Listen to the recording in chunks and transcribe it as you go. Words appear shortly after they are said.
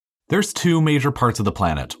There's two major parts of the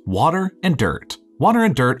planet, water and dirt. Water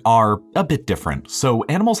and dirt are a bit different, so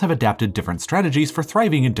animals have adapted different strategies for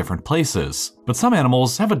thriving in different places. But some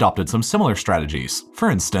animals have adopted some similar strategies. For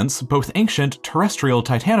instance, both ancient terrestrial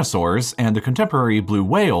titanosaurs and the contemporary blue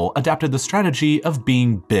whale adapted the strategy of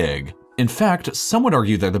being big. In fact, some would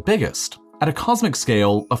argue they're the biggest. At a cosmic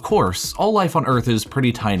scale, of course, all life on Earth is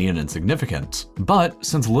pretty tiny and insignificant. But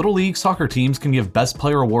since Little League soccer teams can give best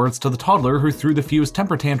player awards to the toddler who threw the fewest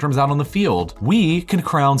temper tantrums out on the field, we can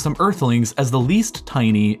crown some Earthlings as the least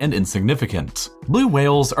tiny and insignificant. Blue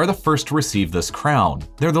whales are the first to receive this crown.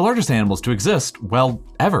 They're the largest animals to exist, well,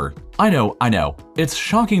 ever. I know. It's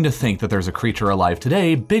shocking to think that there's a creature alive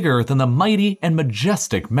today bigger than the mighty and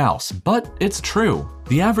majestic mouse, but it's true.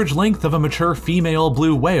 The average length of a mature female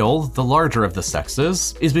blue whale, the larger of the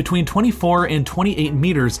sexes, is between 24 and 28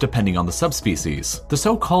 meters depending on the subspecies. The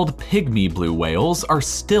so-called pygmy blue whales are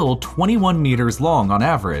still 21 meters long on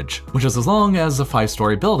average, which is as long as a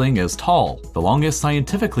 5-story building is tall. The longest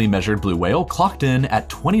scientifically measured blue whale clocked in at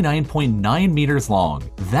 29.9 meters long.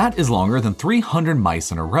 That is longer than 300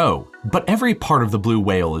 mice in a row. But every part of the blue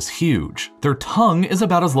whale is huge. Their tongue is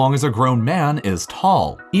about as long as a grown man is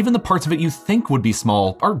tall. Even the parts of it you think would be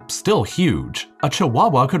small are still huge. A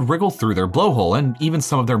chihuahua could wriggle through their blowhole and even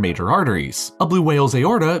some of their major arteries. A blue whale's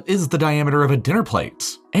aorta is the diameter of a dinner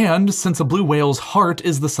plate. And since a blue whale's heart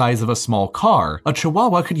is the size of a small car, a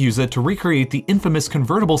chihuahua could use it to recreate the infamous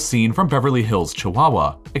convertible scene from Beverly Hills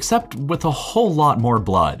Chihuahua, except with a whole lot more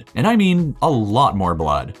blood. And I mean a lot more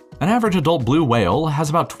blood. An average adult blue whale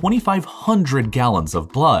has about 2,500 gallons of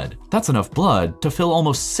blood. That's enough blood to fill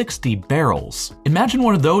almost 60 barrels. Imagine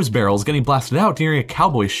one of those barrels getting blasted out during a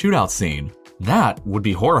cowboy shootout scene. That would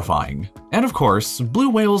be horrifying. And of course,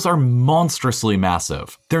 blue whales are monstrously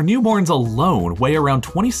massive. Their newborns alone weigh around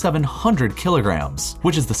 2,700 kilograms,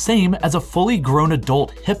 which is the same as a fully grown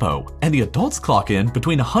adult hippo, and the adults clock in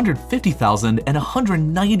between 150,000 and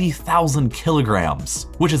 190,000 kilograms,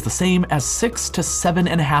 which is the same as 6 to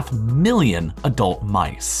 7.5 million adult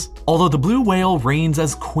mice. Although the blue whale reigns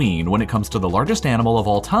as queen when it comes to the largest animal of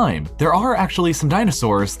all time, there are actually some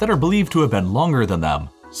dinosaurs that are believed to have been longer than them.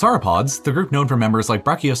 Sauropods, the group known for members like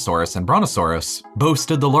Brachiosaurus and Brontosaurus,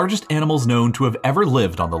 boasted the largest animals known to have ever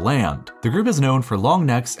lived on the land. The group is known for long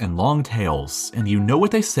necks and long tails, and you know what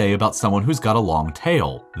they say about someone who's got a long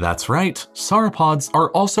tail. That's right, sauropods are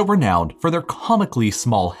also renowned for their comically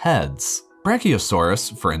small heads.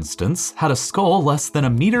 Brachiosaurus, for instance, had a skull less than a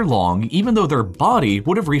meter long, even though their body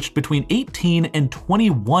would have reached between 18 and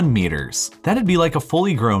 21 meters. That'd be like a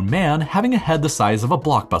fully grown man having a head the size of a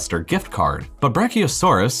Blockbuster gift card. But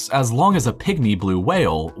Brachiosaurus, as long as a pygmy blue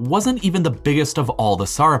whale, wasn't even the biggest of all the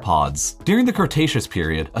sauropods. During the Cretaceous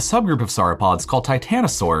period, a subgroup of sauropods called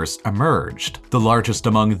titanosaurs emerged. The largest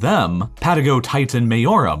among them, Patagotitan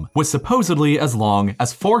majorum, was supposedly as long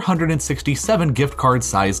as 467 gift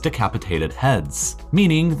card-sized decapitated heads,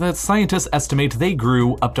 meaning that scientists estimate they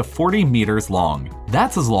grew up to 40 meters long.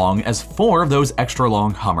 That's as long as 4 of those extra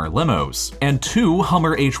long Hummer limos, and 2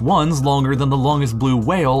 Hummer H1s longer than the longest blue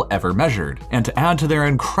whale ever measured. And to add to their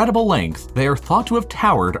incredible length, they are thought to have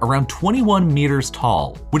towered around 21 meters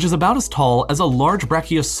tall, which is about as tall as a large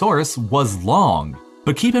Brachiosaurus was long.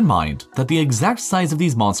 But keep in mind that the exact size of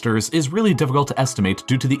these monsters is really difficult to estimate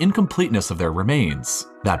due to the incompleteness of their remains.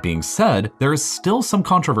 That being said, there is still some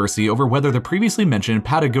controversy over whether the previously mentioned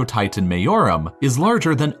Patagotitan majorum is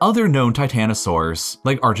larger than other known titanosaurs,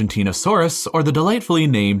 like Argentinosaurus or the delightfully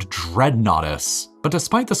named Dreadnoughtus. But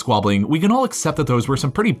despite the squabbling, we can all accept that those were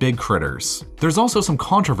some pretty big critters. There's also some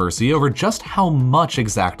controversy over just how much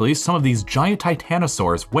exactly some of these giant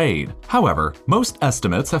titanosaurs weighed. However, most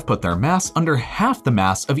estimates have put their mass under half the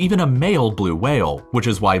mass of even a male blue whale, which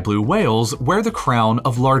is why blue whales wear the crown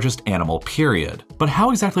of largest animal period. But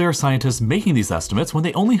how exactly are scientists making these estimates when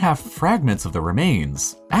they only have fragments of the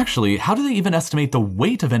remains? Actually, how do they even estimate the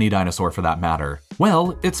weight of any dinosaur for that matter?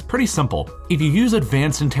 Well, it's pretty simple. If you use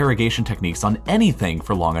advanced interrogation techniques on anything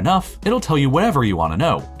for long enough, it'll tell you whatever you want to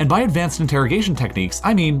know. And by advanced interrogation techniques,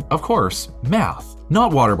 I mean, of course, math.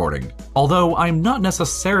 Not waterboarding. Although I'm not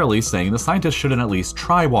necessarily saying the scientists shouldn't at least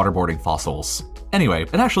try waterboarding fossils. Anyway,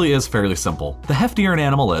 it actually is fairly simple. The heftier an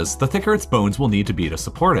animal is, the thicker its bones will need to be to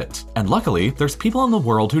support it. And luckily, there's people in the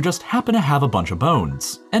world who just happen to have a bunch of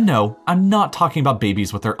bones. And no, I'm not talking about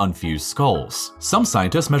babies with their unfused skulls. Some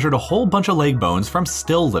scientists measured a whole bunch of leg bones from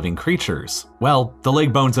still living creatures. Well, the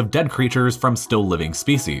leg bones of dead creatures from still living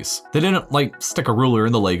species. They didn't, stick a ruler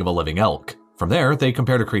in the leg of a living elk. From there, they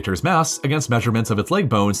compared a creature's mass against measurements of its leg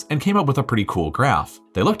bones and came up with a pretty cool graph.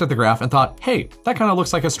 They looked at the graph and thought, hey, that kind of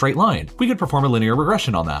looks like a straight line. We could perform a linear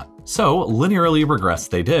regression on that. So linearly regress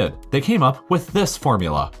they did. They came up with this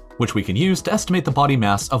formula. which we can use to estimate the body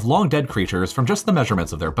mass of long-dead creatures from just the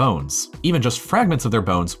measurements of their bones. Even just fragments of their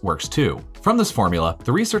bones works too. From this formula,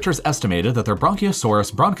 the researchers estimated that their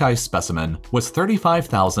Bronchiosaurus bronchi specimen was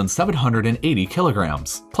 35,780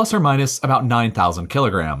 kilograms, plus or minus about 9,000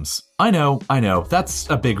 kilograms. I know, that's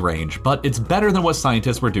a big range, but it's better than what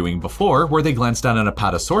scientists were doing before, where they glanced at an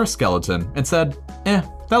Apatosaurus skeleton and said,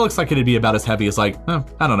 that looks like it'd be about as heavy as I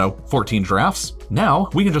don't know, 14 giraffes. Now,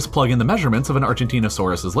 we can just plug in the measurements of an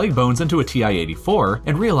Argentinosaurus's leg bones into a TI-84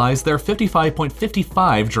 and realize they're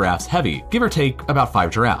 55.55 giraffes heavy, give or take about 5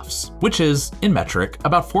 giraffes, which is, in metric,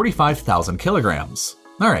 about 45,000 kilograms.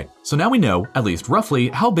 Alright, so now we know, at least roughly,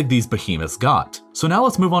 how big these behemoths got. So now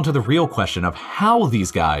let's move on to the real question of how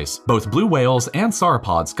these guys, both blue whales and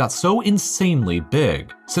sauropods, got so insanely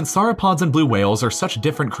big. Since sauropods and blue whales are such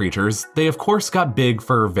different creatures, they of course got big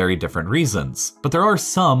for very different reasons. But there are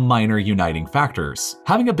some minor uniting factors.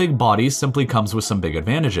 Having a big body simply comes with some big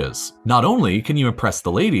advantages. Not only can you impress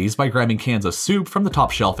the ladies by grabbing cans of soup from the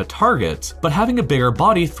top shelf at Target, but having a bigger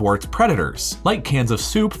body thwarts predators, like cans of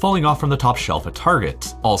soup falling off from the top shelf at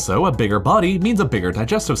Target. Also, a bigger body means a bigger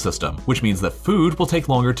digestive system, which means that food will take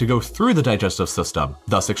longer to go through the digestive system,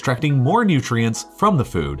 thus extracting more nutrients from the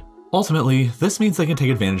food. Ultimately, this means they can take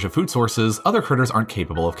advantage of food sources other critters aren't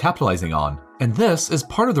capable of capitalizing on. And this is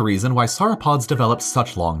part of the reason why sauropods developed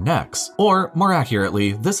such long necks. Or, more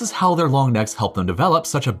accurately, this is how their long necks help them develop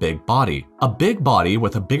such a big body. A big body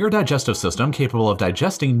with a bigger digestive system capable of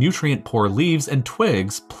digesting nutrient-poor leaves and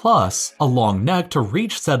twigs, plus a long neck to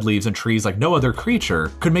reach said leaves and trees like no other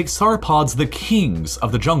creature, could make sauropods the kings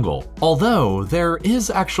of the jungle. Although, there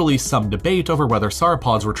is actually some debate over whether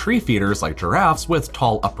sauropods were tree feeders like giraffes with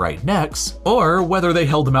tall upright necks, or whether they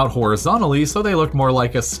held them out horizontally so they looked more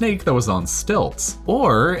like a snake that was on stilts,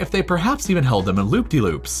 or if they perhaps even held them in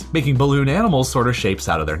loop-de-loops, making balloon animals sort of shapes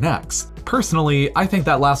out of their necks. Personally, I think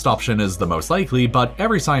that last option is the most likely, but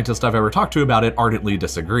every scientist I've ever talked to about it ardently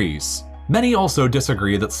disagrees. Many also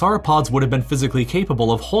disagree that sauropods would have been physically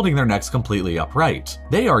capable of holding their necks completely upright.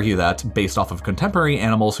 They argue that, based off of contemporary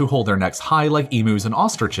animals who hold their necks high like emus and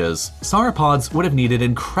ostriches, sauropods would have needed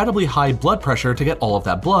incredibly high blood pressure to get all of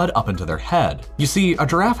that blood up into their head. You see, a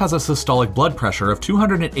giraffe has a systolic blood pressure of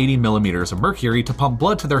 280 millimeters of mercury to pump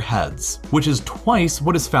blood to their heads, which is twice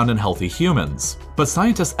what is found in healthy humans. But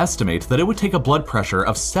scientists estimate that it would take a blood pressure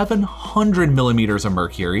of 700 millimeters of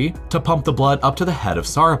mercury to pump the blood up to the head of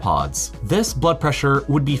sauropods. This blood pressure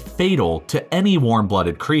would be fatal to any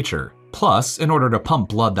warm-blooded creature. Plus, in order to pump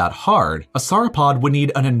blood that hard, a sauropod would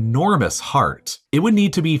need an enormous heart. It would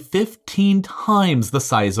need to be 15 times the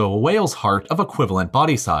size of a whale's heart of equivalent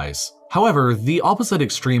body size. However, the opposite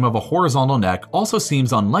extreme of a horizontal neck also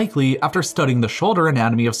seems unlikely after studying the shoulder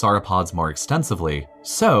anatomy of sauropods more extensively.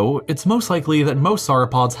 So, it's most likely that most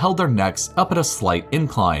sauropods held their necks up at a slight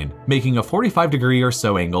incline, making a 45-degree or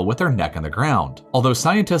so angle with their neck on the ground. Although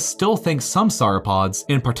scientists still think some sauropods,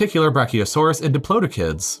 in particular Brachiosaurus and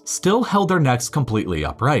Diplodocids, still held their necks completely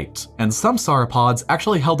upright. And some sauropods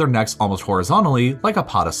actually held their necks almost horizontally like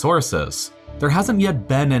Apatosaurus's. There hasn't yet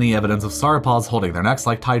been any evidence of sauropods holding their necks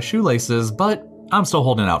like tied shoelaces, but I'm still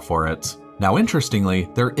holding out for it. Now interestingly,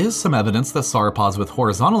 there is some evidence that sauropods with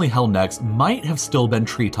horizontally held necks might have still been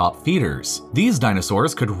treetop feeders. These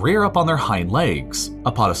dinosaurs could rear up on their hind legs.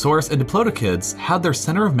 Apatosaurus and Diplodocids had their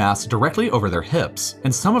center of mass directly over their hips,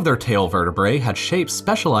 and some of their tail vertebrae had shapes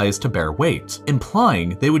specialized to bear weight,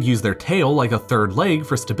 implying they would use their tail like a third leg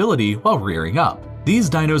for stability while rearing up.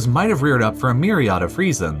 These dinos might have reared up for a myriad of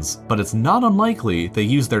reasons, but it's not unlikely they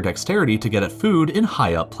used their dexterity to get at food in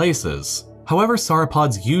high up places. However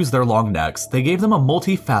sauropods used their long necks, they gave them a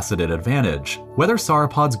multifaceted advantage. Whether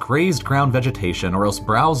sauropods grazed ground vegetation or else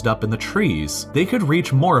browsed up in the trees, they could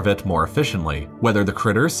reach more of it more efficiently. Whether the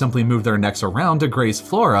critters simply moved their necks around to graze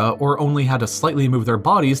flora or only had to slightly move their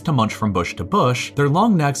bodies to munch from bush to bush, their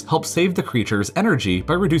long necks helped save the creatures energy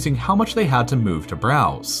by reducing how much they had to move to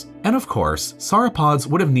browse. And of course, sauropods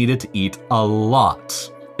would have needed to eat a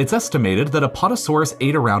lot. It's estimated that Apatosaurus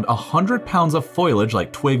ate around 100 pounds of foliage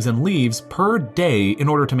like twigs and leaves per day in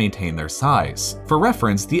order to maintain their size. For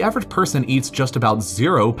reference, the average person eats just about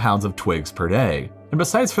 0 pounds of twigs per day. And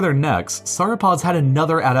besides for their necks, sauropods had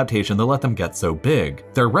another adaptation that let them get so big: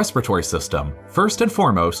 their respiratory system. First and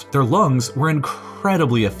foremost, their lungs were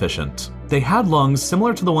incredibly efficient. They had lungs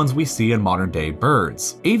similar to the ones we see in modern-day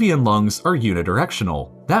birds. Avian lungs are unidirectional.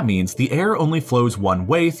 That means the air only flows one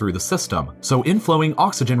way through the system, so inflowing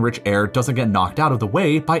oxygen-rich air doesn't get knocked out of the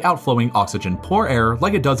way by outflowing oxygen-poor air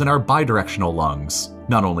like it does in our bidirectional lungs.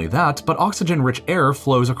 Not only that, but oxygen-rich air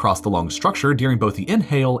flows across the lung structure during both the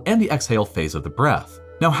inhale and the exhale phase of the breath.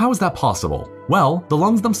 Now, how is that possible? Well, the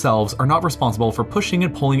lungs themselves are not responsible for pushing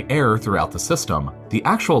and pulling air throughout the system. The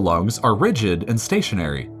actual lungs are rigid and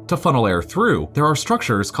stationary. To funnel air through, there are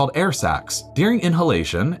structures called air sacs. During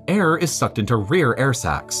inhalation, air is sucked into rear air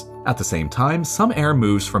sacs. At the same time, some air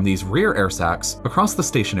moves from these rear air sacs across the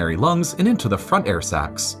stationary lungs and into the front air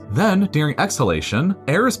sacs. Then, during exhalation,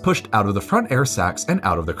 air is pushed out of the front air sacs and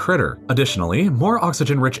out of the critter. Additionally, more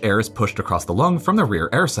oxygen-rich air is pushed across the lung from the rear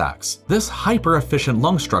air sacs. This hyper-efficient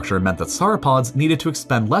lung structure meant that sauropods needed to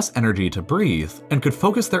expend less energy to breathe and could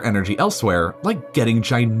focus their energy elsewhere, like getting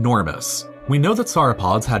ginormous. We know that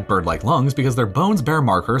sauropods had bird-like lungs because their bones bear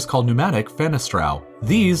markers called pneumatic fenestrae.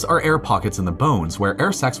 These are air pockets in the bones where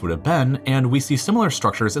air sacs would have been, and we see similar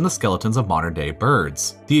structures in the skeletons of modern-day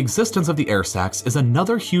birds. The existence of the air sacs is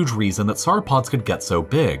another huge reason that sauropods could get so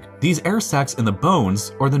big. These air sacs in the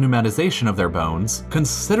bones, or the pneumatization of their bones,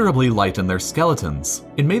 considerably lightened their skeletons.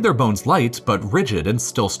 It made their bones light but rigid and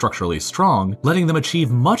still structurally strong, letting them achieve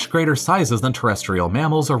much greater sizes than terrestrial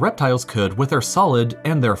mammals or reptiles could with their solid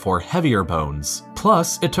and therefore heavier bones.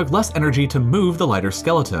 Plus, it took less energy to move the lighter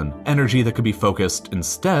skeleton, energy that could be focused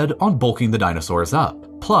instead on bulking the dinosaurs up.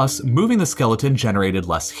 Plus, moving the skeleton generated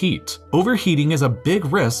less heat. Overheating is a big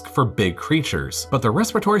risk for big creatures, but the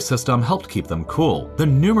respiratory system helped keep them cool. The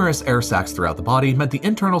numerous air sacs throughout the body meant the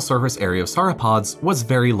internal surface area of sauropods was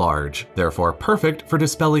very large, therefore perfect for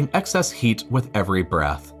dispelling excess heat with every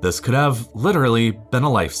breath. This could have literally been a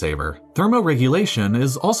lifesaver. Thermoregulation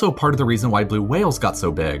is also part of the reason why blue whales got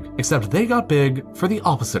so big, except they got big for the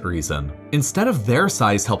opposite reason. Instead of their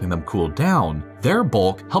size helping them cool down, their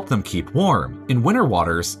bulk helped them keep warm. In winter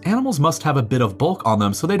waters, animals must have a bit of bulk on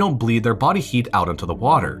them so they don't bleed their body heat out into the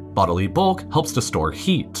water. Bodily bulk helps to store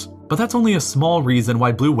heat. But that's only a small reason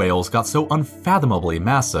why blue whales got so unfathomably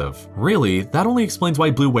massive. Really, that only explains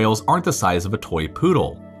why blue whales aren't the size of a toy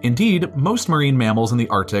poodle. Indeed, most marine mammals in the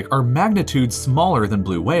Arctic are magnitudes smaller than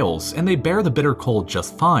blue whales, and they bear the bitter cold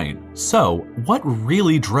just fine. So, what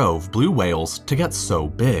really drove blue whales to get so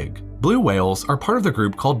big? Blue whales are part of the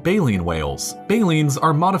group called baleen whales. Baleens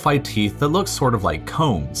are modified teeth that look sort of like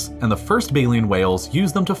combs, and the first baleen whales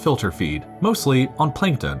used them to filter feed, mostly on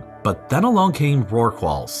plankton. But then along came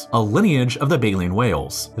rorquals, a lineage of the baleen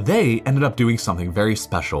whales. They ended up doing something very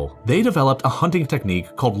special. They developed a hunting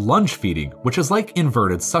technique called lunge feeding, which is like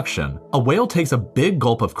inverted suction. A whale takes a big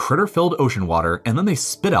gulp of critter-filled ocean water and then they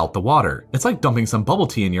spit out the water. It's like dumping some bubble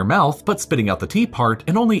tea in your mouth, but spitting out the tea part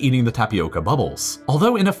and only eating the tapioca bubbles.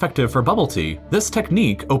 Although ineffective for bubble tea, this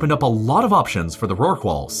technique opened up a lot of options for the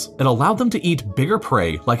rorquals. It allowed them to eat bigger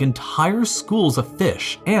prey like entire schools of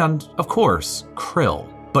fish and, of course, krill.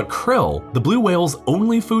 But krill, the blue whale's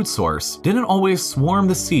only food source, didn't always swarm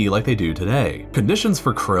the sea like they do today. Conditions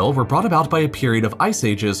for krill were brought about by a period of ice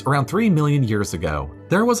ages around 3 million years ago.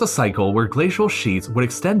 There was a cycle where glacial sheets would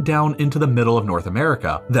extend down into the middle of North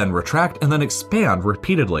America, then retract and then expand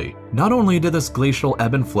repeatedly. Not only did this glacial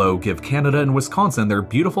ebb and flow give Canada and Wisconsin their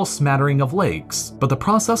beautiful smattering of lakes, but the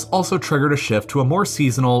process also triggered a shift to a more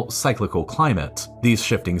seasonal, cyclical climate. These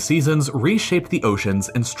shifting seasons reshaped the oceans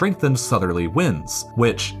and strengthened southerly winds,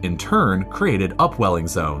 which, in turn, created upwelling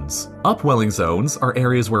zones. Upwelling zones are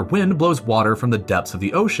areas where wind blows water from the depths of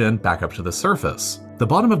the ocean back up to the surface. The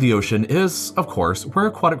bottom of the ocean is, of course, where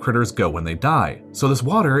aquatic critters go when they die, so this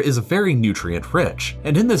water is very nutrient-rich,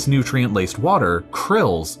 and in this nutrient-laced water,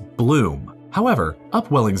 krills bloom. However,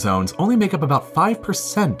 upwelling zones only make up about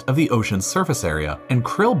 5% of the ocean's surface area, and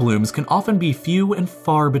krill blooms can often be few and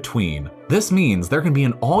far between. This means there can be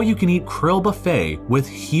an all-you-can-eat krill buffet with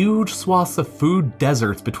huge swaths of food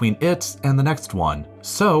deserts between it and the next one.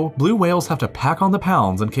 So, blue whales have to pack on the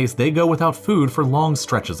pounds in case they go without food for long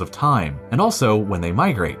stretches of time, and also when they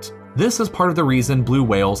migrate. This is part of the reason blue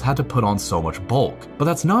whales had to put on so much bulk, but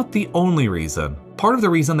that's not the only reason. Part of the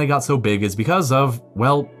reason they got so big is because of,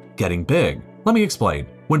 well, getting big. Let me explain.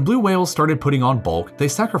 When blue whales started putting on bulk, they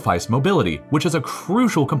sacrificed mobility, which is a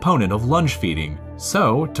crucial component of lunge feeding.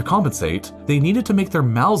 So, to compensate, they needed to make their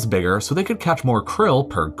mouths bigger so they could catch more krill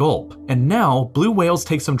per gulp. And now, blue whales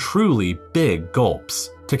take some truly big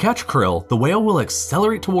gulps. To catch krill, the whale will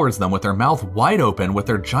accelerate towards them with their mouth wide open with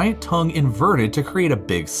their giant tongue inverted to create a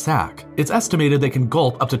big sack. It's estimated they can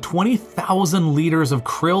gulp up to 20,000 liters of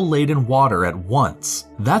krill-laden water at once.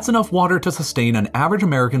 That's enough water to sustain an average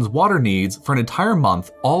American's water needs for an entire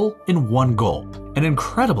month, all in one gulp. And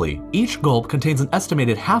incredibly, each gulp contains an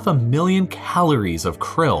estimated 500,000 calories of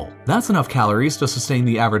krill. That's enough calories to sustain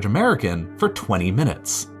the average American for 20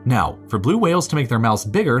 minutes. Now, for blue whales to make their mouths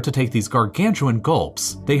bigger to take these gargantuan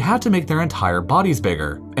gulps, they had to make their entire bodies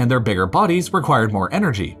bigger, and their bigger bodies required more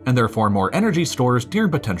energy, and therefore more energy stores during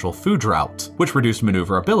potential food drought, which reduced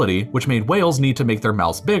maneuverability, which made whales need to make their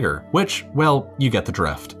mouths bigger, which, well, you get the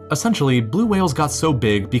drift. Essentially, blue whales got so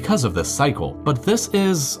big because of this cycle, but this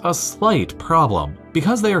is a slight problem.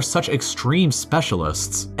 Because they are such extreme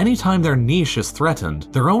specialists, anytime their niche is threatened,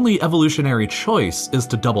 their only evolutionary choice is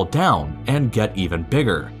to double down and get even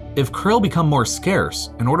bigger. If krill become more scarce,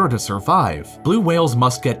 in order to survive, blue whales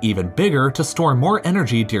must get even bigger to store more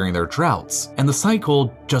energy during their droughts, and the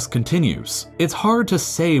cycle just continues. It's hard to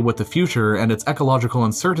say what the future and its ecological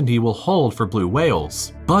uncertainty will hold for blue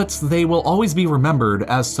whales, but they will always be remembered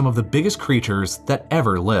as some of the biggest creatures that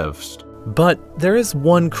ever lived. But there is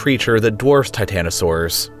one creature that dwarfs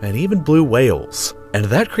titanosaurs, and even blue whales. And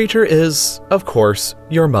that creature is, of course,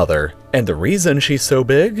 your mother. And the reason she's so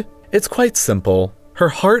big? It's quite simple. Her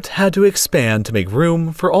heart had to expand to make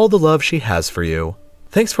room for all the love she has for you.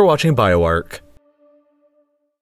 Thanks for watching BioArc.